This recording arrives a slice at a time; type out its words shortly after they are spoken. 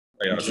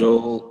How y'all doing?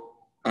 Joel,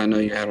 I know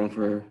you had one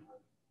for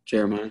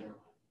Jeremiah.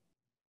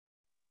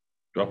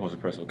 Do I supposed to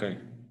press OK?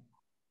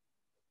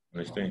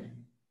 Next thing.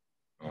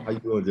 How you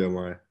doing,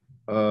 Jeremiah?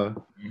 Uh,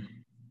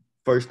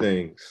 First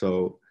thing,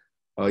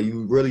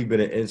 you've really been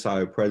an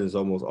inside presence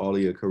almost all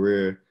of your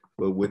career,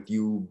 but with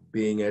you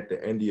being at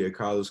the end of your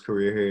college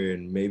career here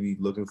and maybe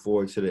looking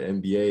forward to the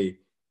NBA,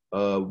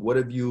 what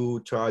have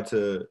you tried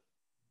to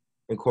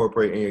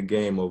incorporate in your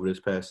game over this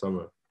past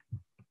summer?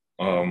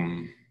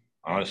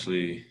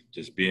 Honestly,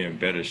 just be in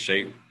better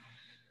shape.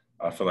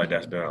 I feel like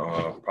that's been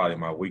probably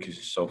my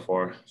weakest so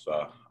far.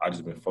 So I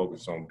just been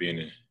focused on being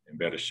in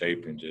better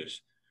shape and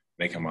just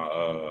making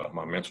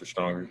my mental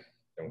stronger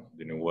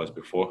than it was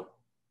before.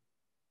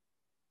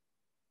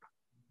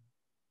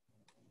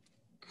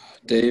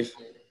 Dave?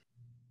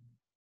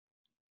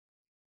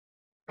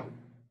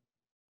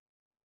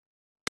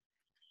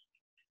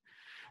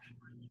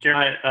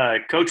 Jeremiah,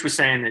 Coach was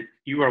saying that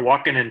you are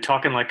walking and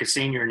talking like a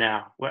senior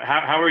now.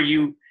 How are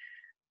you?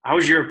 How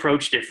is your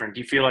approach different?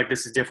 Do you feel like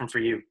this is different for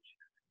you?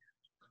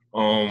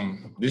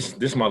 This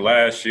is my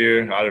last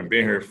year. I've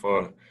been here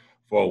for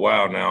a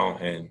while now,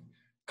 and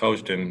Coach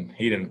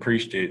he didn't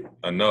preached it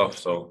enough.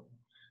 So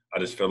I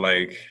just feel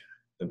like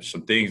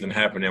some things didn't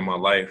happen in my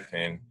life,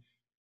 and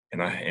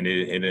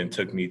it then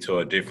took me to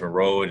a different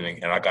road,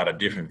 and I got a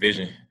different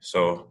vision.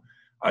 So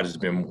I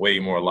just been way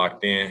more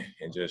locked in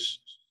and just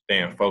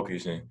staying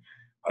focused. And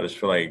I just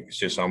feel like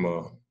since I'm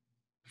a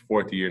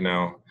fourth year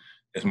now,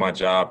 it's my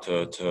job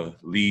to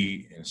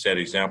lead and set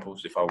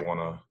examples if I'm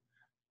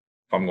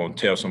gonna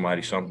tell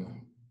somebody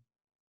something.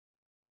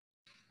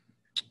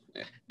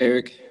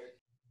 Eric?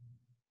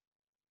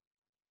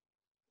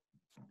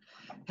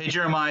 Hey,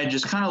 Jeremiah,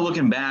 just kind of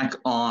looking back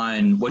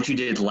on what you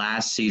did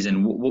last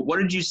season, what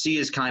did you see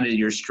as kind of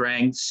your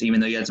strengths, even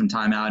though you had some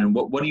time out, and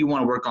what do you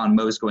want to work on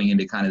most going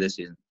into kind of this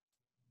season?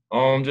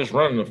 Just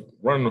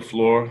running the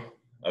floor.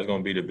 That's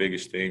gonna be the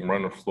biggest thing.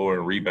 Running the floor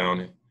and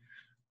rebounding.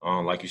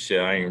 Like you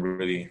said, I ain't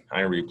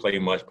really play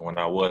much, but when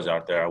I was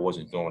out there, I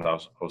wasn't doing what I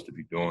was supposed to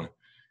be doing.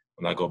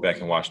 When I go back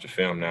and watch the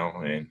film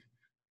now, and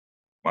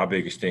my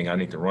biggest thing, I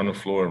need to run the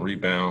floor and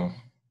rebound,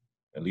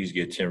 at least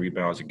get 10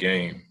 rebounds a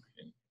game.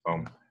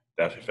 And,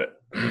 that's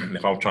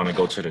if I'm trying to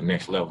go to the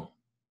next level.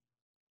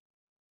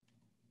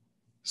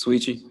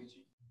 Sweetie?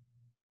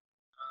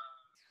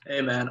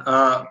 Hey, man.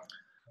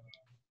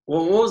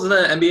 What was the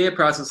NBA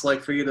process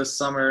like for you this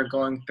summer,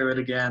 going through it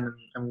again,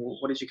 and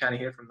what did you kind of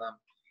hear from them?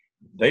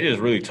 They just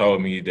really told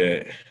me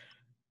that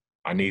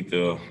I need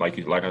to, like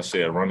I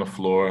said, run the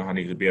floor. I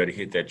need to be able to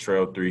hit that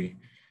trail three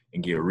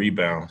and get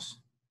rebounds.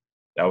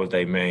 That was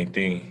their main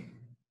thing.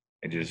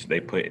 They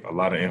put a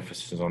lot of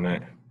emphasis on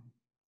that.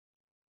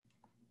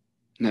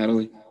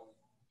 Natalie?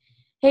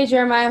 Hey,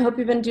 Jeremiah, I hope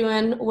you've been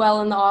doing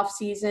well in the off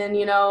season.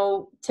 You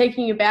know,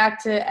 taking you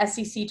back to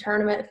SEC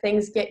tournament,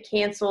 things get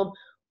canceled.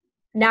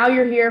 Now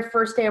you're here,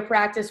 first day of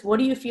practice. What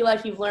do you feel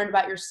like you've learned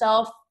about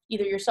yourself,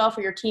 either yourself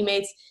or your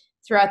teammates,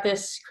 throughout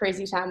this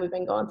crazy time we've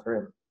been going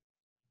through?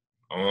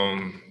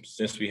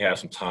 Since we had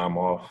some time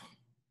off,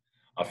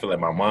 I feel like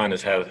my mind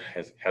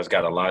has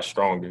got a lot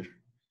stronger.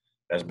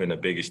 That's been the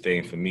biggest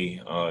thing for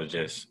me.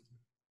 Just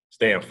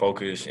staying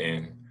focused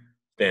and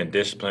staying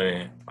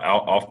disciplined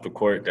off the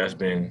court. That's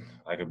been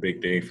like a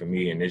big thing for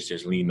me, and it's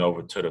just leaning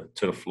over to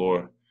the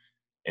floor,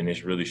 and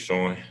it's really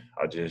showing.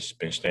 I just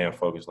been staying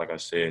focused, like I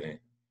said, and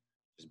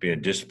just being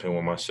disciplined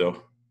with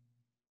myself.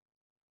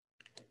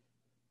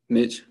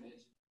 Mitch?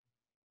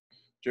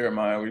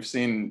 Jeremiah, we've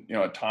seen,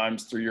 at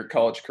times through your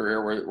college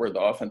career where the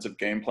offensive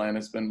game plan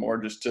has been more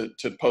just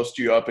to post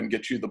you up and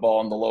get you the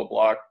ball in the low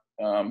block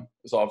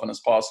as often as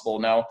possible.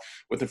 Now,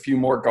 with a few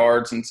more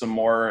guards and some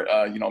more,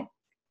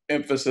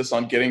 emphasis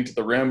on getting to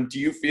the rim, do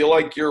you feel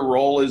like your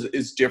role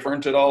is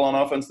different at all on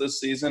offense this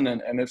season?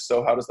 And if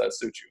so, how does that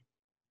suit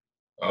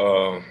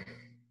you?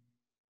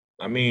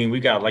 I mean,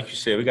 like you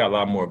said, we got a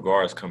lot more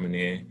guards coming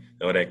in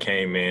that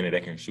came in and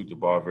that can shoot the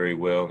ball very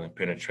well and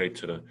penetrate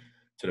to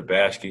the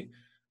basket.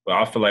 But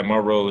I feel like my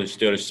role is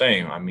still the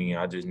same. I mean,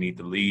 I just need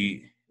to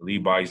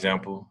lead by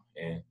example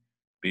and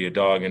be a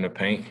dog in the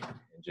paint.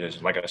 And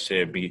just, like I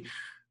said, be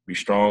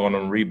strong on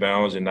them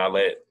rebounds and not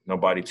let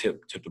nobody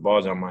tip the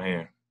balls out of my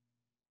hand.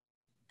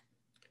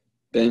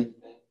 Ben?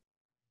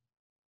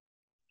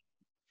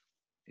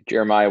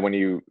 Jeremiah, when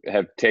you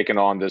have taken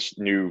on this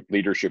new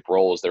leadership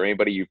role, is there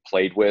anybody you've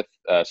played with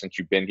since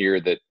you've been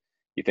here that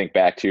you think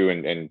back to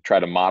and try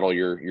to model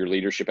your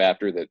leadership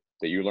after that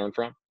you learned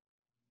from?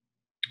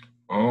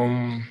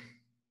 I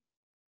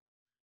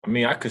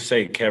mean, I could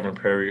say Kevin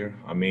Perrier.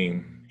 I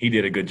mean, he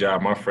did a good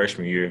job my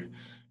freshman year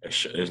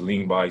as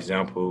leading by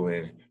example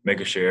and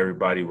making sure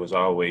everybody was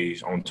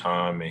always on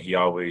time, and he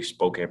always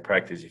spoke at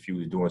practice if he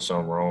was doing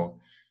something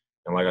wrong.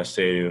 And like I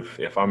said,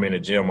 if I'm in the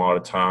gym all the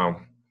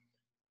time,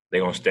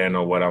 they're going to stand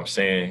on what I'm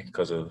saying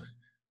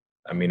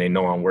they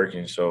know I'm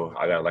working. So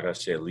I got, like I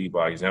said, lead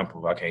by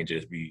example. I can't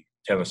just be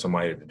telling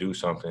somebody to do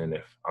something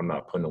if I'm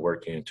not putting the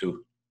work in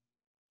too.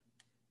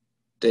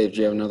 Dave, do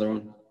you have another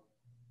one?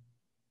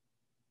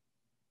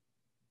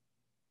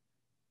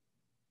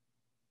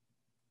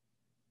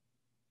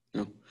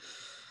 No.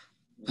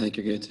 I think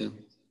you're good too.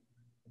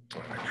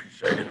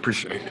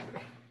 Appreciate it.